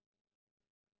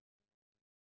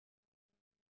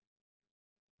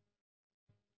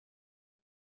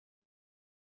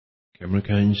 Camera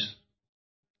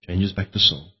changes back to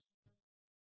Saul.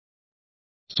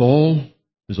 Saul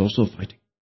is also fighting.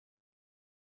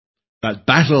 That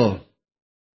battle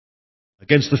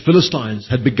against the Philistines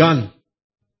had begun.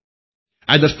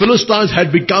 And the Philistines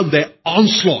had begun their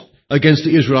onslaught against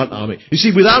the Israelite army. You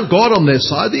see, without God on their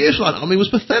side, the Israelite army was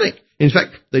pathetic. In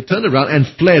fact, they turned around and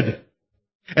fled.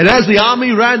 And as the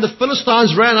army ran, the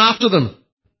Philistines ran after them.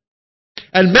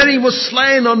 And many were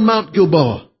slain on Mount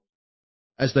Gilboa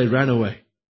as they ran away.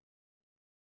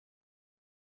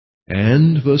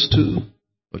 And verse 2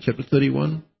 of chapter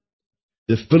 31,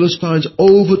 the Philistines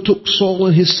overtook Saul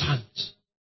and his sons.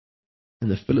 And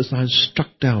the Philistines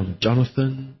struck down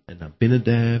Jonathan and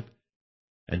Abinadab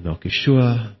and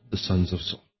Malchishua, the sons of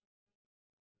Saul.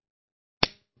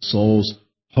 Saul's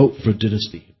hope for a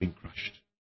dynasty had been crushed.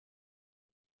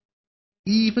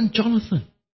 Even Jonathan,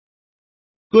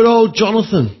 good old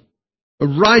Jonathan, a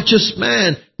righteous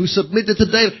man who submitted to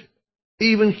David,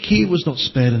 even he was not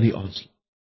spared in the onslaught.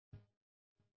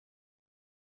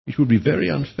 It would be very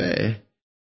unfair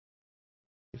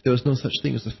if there was no such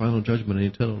thing as the final judgment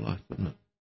and eternal life, wouldn't it?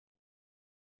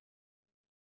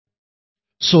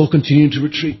 Saul continued to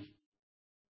retreat.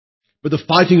 But the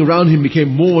fighting around him became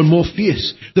more and more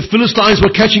fierce. The Philistines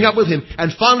were catching up with him.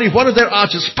 And finally one of their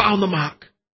archers found the mark.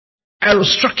 Arrow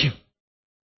struck him.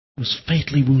 He was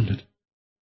fatally wounded.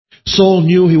 Saul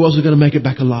knew he wasn't going to make it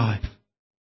back alive.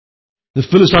 The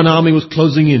Philistine army was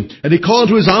closing in. And he called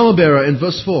to his armor-bearer in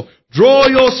verse 4, "Draw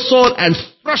your sword and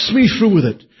thrust me through with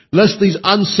it, lest these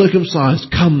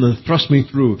uncircumcised come and thrust me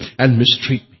through and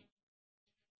mistreat me."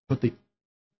 But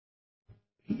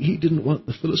he didn't want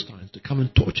the Philistines to come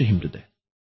and torture him to death.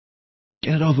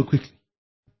 Get it over quickly.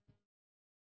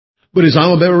 But his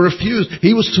armor-bearer refused.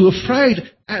 He was too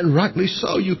afraid, and rightly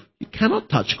so. You cannot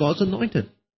touch God's anointed.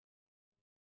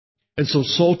 And so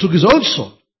Saul took his own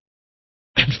sword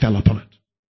and fell upon it.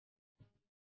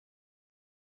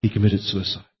 He committed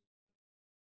suicide.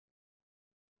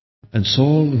 And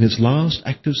Saul, in his last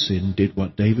act of sin, did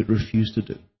what David refused to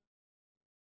do.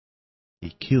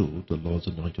 He killed the Lord's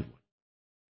anointed one.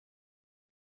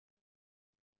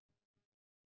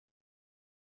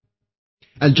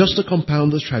 And just to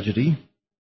compound the tragedy,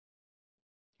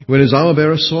 when his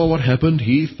armor-bearer saw what happened,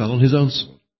 he fell on his own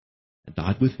sword and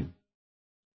died with him.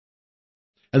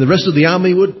 And the rest of the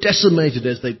army were decimated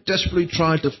as they desperately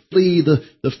tried to flee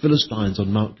the Philistines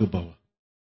on Mount Gilboa.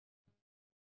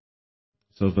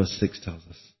 So verse 6 tells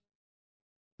us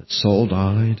that Saul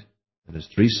died, and his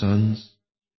 3 sons,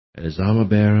 and his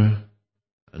armor-bearer,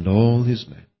 and all his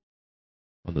men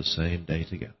on the same day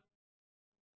together.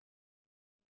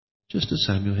 Just as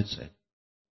Samuel had said.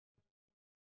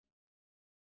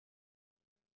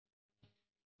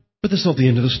 But that's not the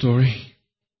end of the story.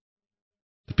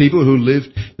 The people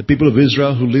of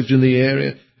Israel who lived in the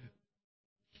area,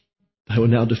 they were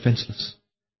now defenseless.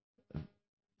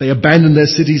 They abandoned their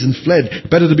cities and fled.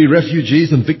 Better to be refugees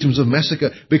than victims of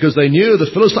massacre, because they knew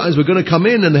the Philistines were going to come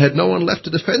in and they had no one left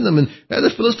to defend them. And the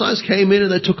Philistines came in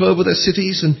and they took over their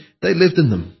cities and they lived in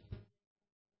them.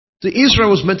 So Israel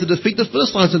was meant to defeat the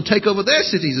Philistines and take over their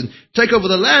cities and take over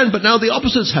the land, but now the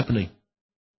opposite is happening.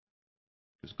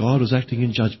 Because God was acting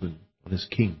in judgment on his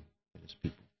king and his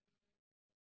people.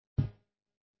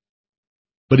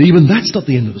 But even that's not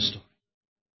the end of the story.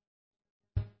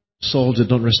 Saul did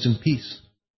not rest in peace.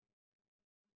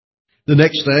 The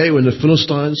next day, when the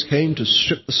Philistines came to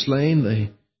strip the slain, they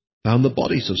found the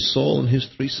bodies of Saul and his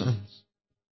 3 sons.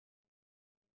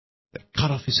 They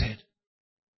cut off his head,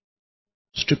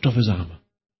 stripped off his armor.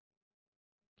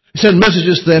 They sent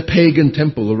messages to their pagan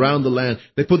temple around the land.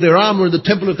 They put their armor in the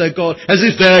temple of their God as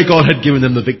if their God had given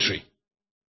them the victory.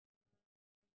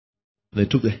 And they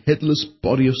took the headless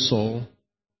body of Saul,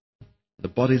 the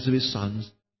bodies of his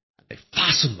sons, and they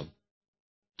fastened them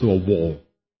to a wall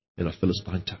in a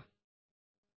Philistine town.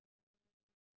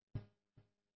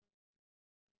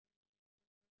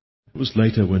 It was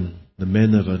later when the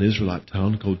men of an Israelite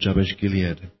town called Jabesh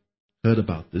Gilead heard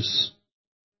about this.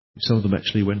 Some of them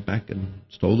actually went back and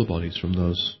stole the bodies from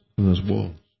those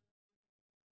walls.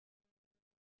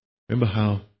 Remember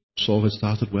how Saul had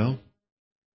started well?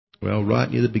 Well, right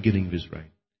near the beginning of his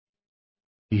reign,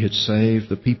 he had saved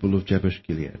the people of Jabesh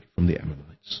Gilead from the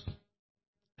Ammonites.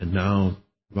 And now,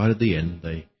 right at the end,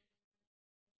 they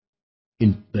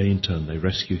in turn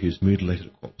rescue his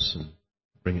mutilated corpse and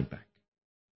bring it back.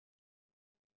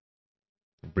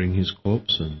 They bring his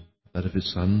corpse and that of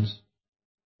his sons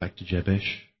back to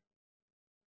Jabesh,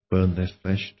 burned their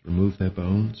flesh, removed their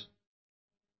bones,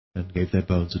 and gave their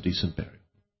bones a decent burial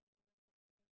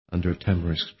under a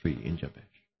tamarisk tree in Jabesh.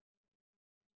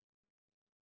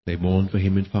 They mourned for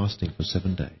him in fasting for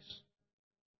 7 days.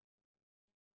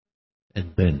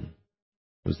 And then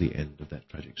was the end of that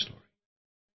tragic story.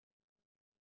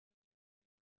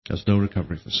 There's no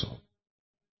recovery for Saul.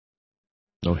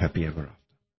 No happy ever after.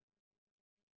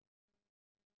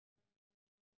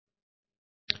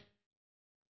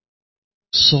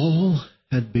 Saul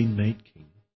had been made king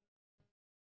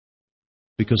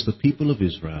because the people of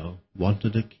Israel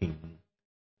wanted a king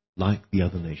like the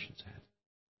other nations had.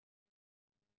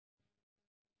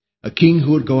 A king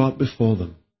who would go out before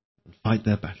them and fight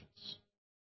their battles.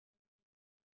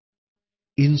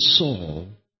 In Saul,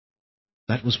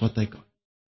 that was what they got.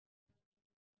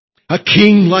 A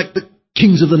king like the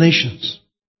kings of the nations.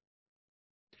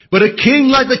 But a king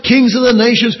like the kings of the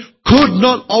nations could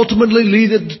not ultimately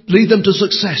lead them to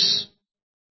success.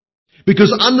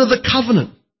 Because under the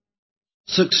covenant,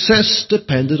 success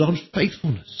depended on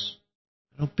faithfulness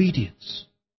and obedience.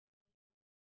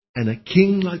 And a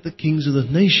king like the kings of the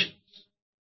nations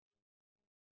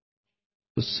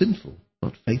was sinful,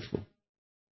 not faithful.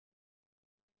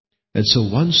 And so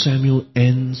 1 Samuel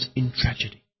ends in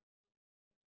tragedy.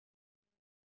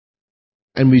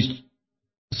 And we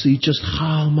see just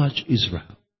how much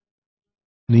Israel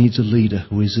needs a leader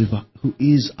who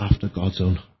is after God's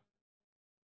own heart.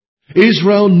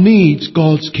 Israel needs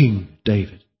God's king,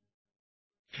 David.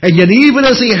 And yet even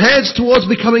as he heads towards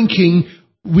becoming king,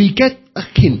 we get a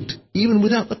hint, even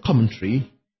without the commentary,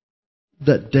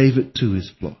 that David too is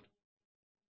flawed.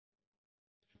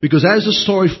 Because as the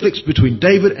story flicks between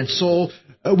David and Saul,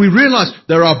 we realize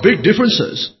there are big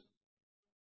differences,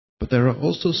 but there are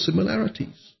also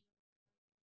similarities.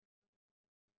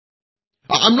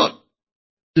 I'm not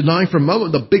denying for a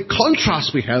moment the big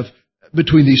contrast we have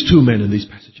between these two men in these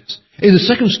passages. In the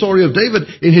second story of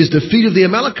David, in his defeat of the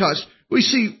Amalekites, we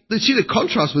see the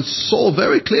contrast with Saul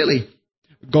very clearly.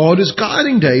 God is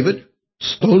guiding David,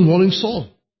 stonewalling Saul.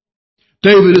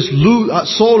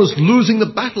 Saul is losing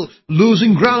the battle,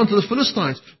 losing ground to the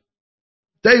Philistines.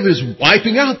 David is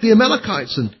wiping out the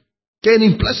Amalekites and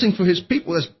gaining blessing for his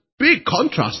people. There's big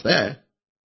contrast there.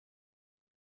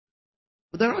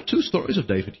 But there are two stories of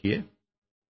David here.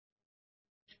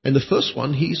 And the first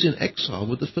one, he's in exile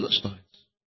with the Philistines.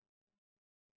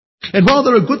 And while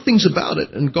there are good things about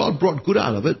it, and God brought good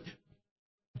out of it,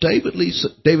 David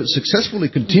successfully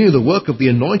continued the work of the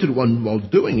Anointed One while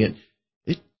doing it.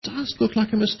 It does look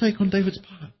like a mistake on David's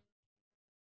part.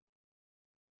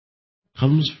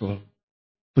 Comes from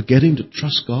forgetting to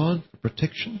trust God for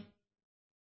protection,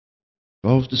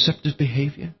 involves deceptive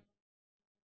behavior,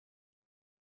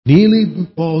 nearly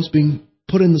involves being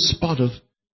put in the spot of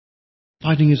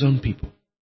fighting his own people.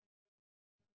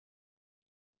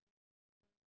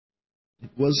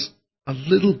 It was a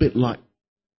little bit like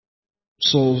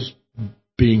Saul's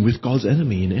being with God's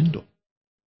enemy in Endor.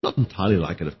 Not entirely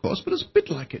like it, of course, but it's a bit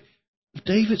like it.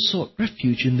 David sought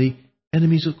refuge in the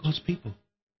enemies of God's people.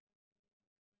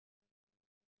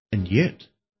 And yet,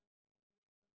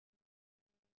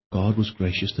 God was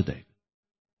gracious to David.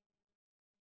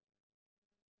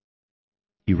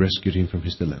 He rescued him from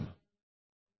his dilemma.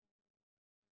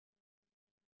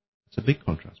 It's a big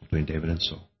contrast between David and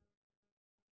Saul.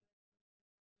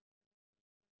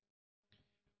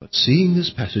 But seeing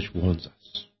this passage warns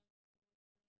us,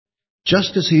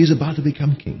 just as he is about to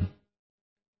become king,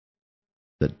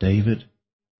 that David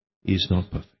is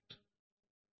not perfect.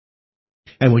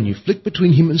 And when you flick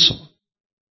between him and Saul,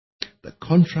 the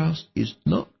contrast is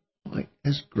not quite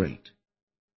as great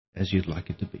as you'd like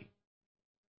it to be.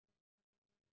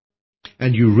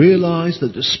 And you realize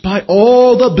that despite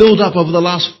all the build-up over the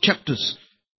last chapters,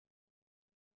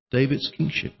 David's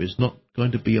kingship is not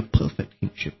going to be a perfect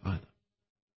kingship either.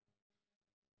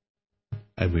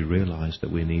 And we realize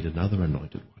that we need another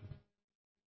anointed one,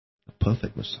 a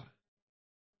perfect Messiah,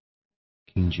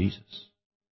 King Jesus.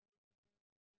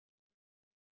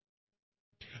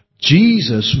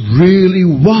 Jesus really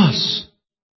was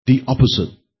the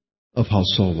opposite of how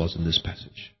Saul was in this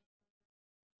passage.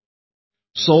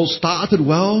 Saul started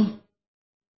well,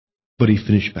 but he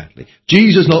finished badly.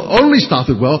 Jesus not only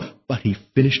started well, but he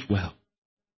finished well.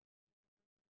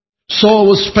 Saul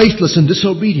was faithless and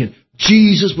disobedient.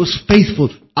 Jesus was faithful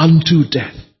unto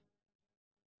death.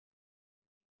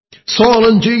 Saul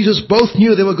and Jesus both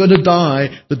knew they were going to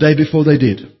die the day before they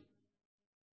did.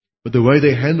 But the way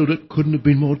they handled it couldn't have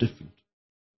been more different.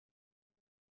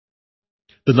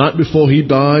 The night before he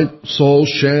died, Saul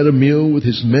shared a meal with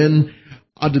his men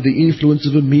under the influence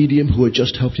of a medium who had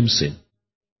just helped him sin.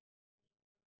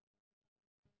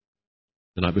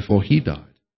 The night before he died,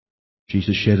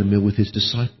 Jesus shared a meal with his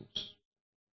disciples,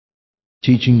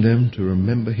 teaching them to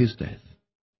remember his death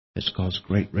as God's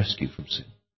great rescue from sin.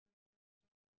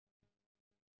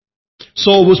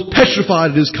 Saul was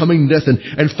petrified at his coming death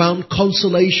and found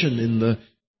consolation in the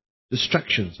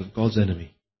distractions of God's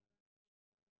enemy.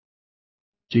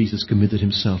 Jesus committed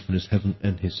himself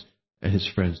and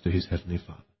his friends to his heavenly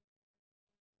Father.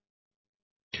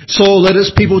 Saul led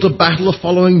his people to battle the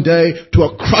following day to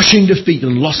a crushing defeat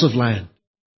and loss of land.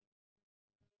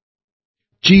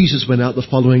 Jesus went out the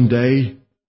following day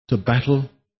to battle,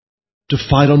 to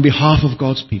fight on behalf of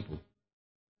God's people,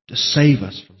 to save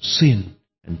us from sin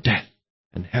and death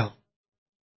and hell.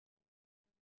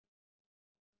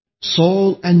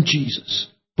 Saul and Jesus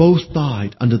both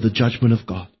died under the judgment of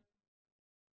God.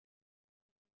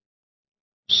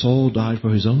 Saul died for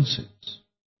his own sins,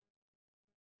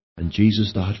 and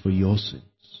Jesus died for your sins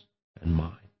and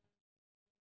mine,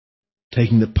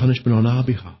 taking the punishment on our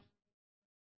behalf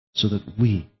so that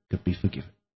we could be forgiven.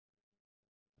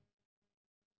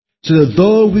 So that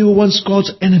though we were once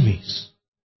God's enemies,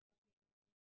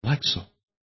 like Saul,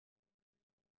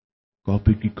 God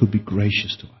could be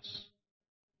gracious to us,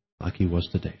 like he was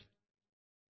to David,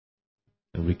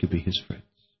 and we could be his friends.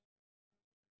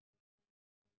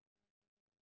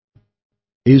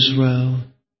 Israel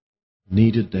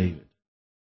needed David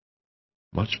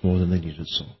much more than they needed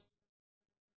Saul.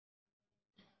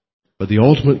 But the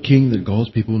ultimate king that God's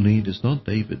people need is not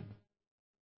David,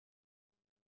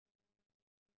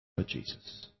 but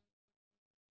Jesus,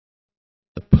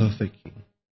 the perfect king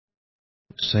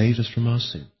who saved us from our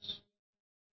sins,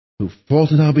 who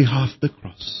fought on our behalf at the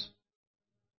cross,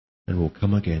 and will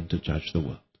come again to judge the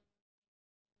world.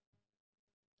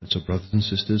 And so, brothers and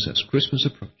sisters, as Christmas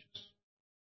approaches,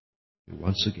 we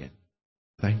once again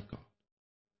thank God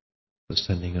for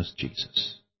sending us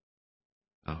Jesus,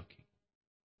 our King.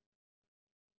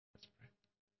 Let's pray.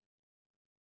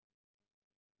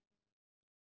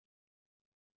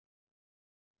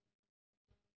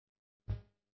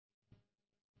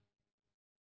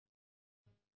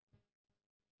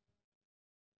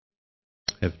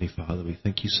 Heavenly Father, we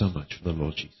thank you so much for the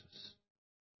Lord Jesus.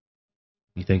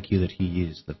 We thank you that he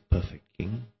is the perfect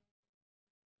King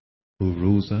who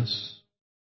rules us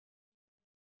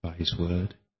by his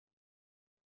word,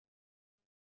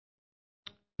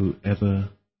 who ever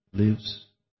lives,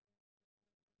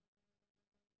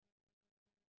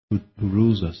 who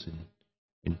rules us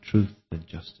in truth and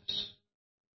justice.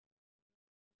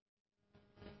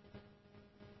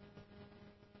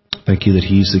 Thank you that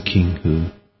he is the King who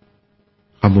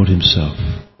humbled himself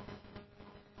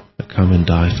to come and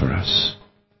die for us,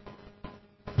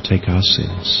 to take our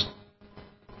sins,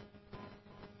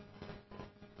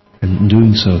 and in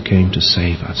doing so came to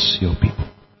save us, your people.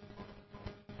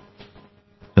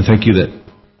 And thank you that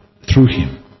through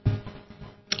him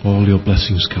all your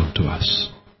blessings come to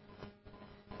us.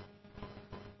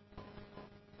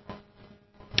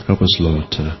 Help us, Lord,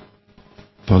 to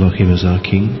follow him as our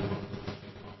King.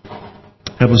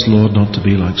 Help us, Lord, not to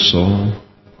be like Saul,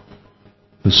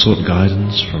 who sought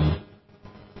guidance from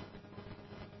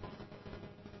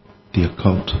the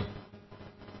occult.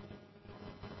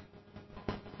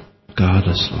 Guard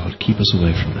us, Lord. Keep us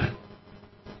away from that.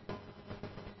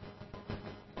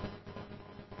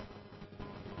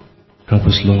 Help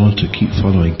us, Lord, to keep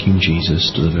following King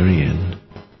Jesus to the very end.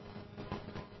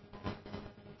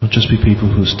 Not just be people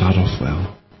who start off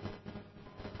well,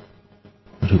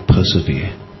 but who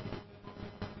persevere.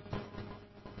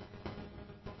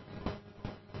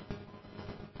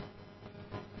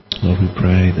 Lord, we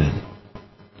pray that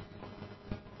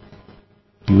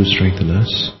you would strengthen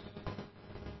us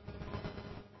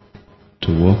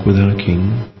to walk with our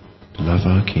King, to love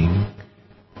our King,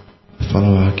 to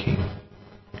follow our King,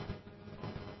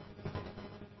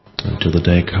 until the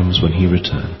day comes when he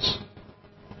returns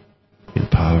in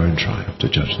power and triumph to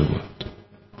judge the world.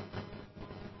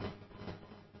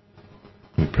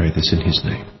 We pray this in his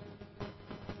name.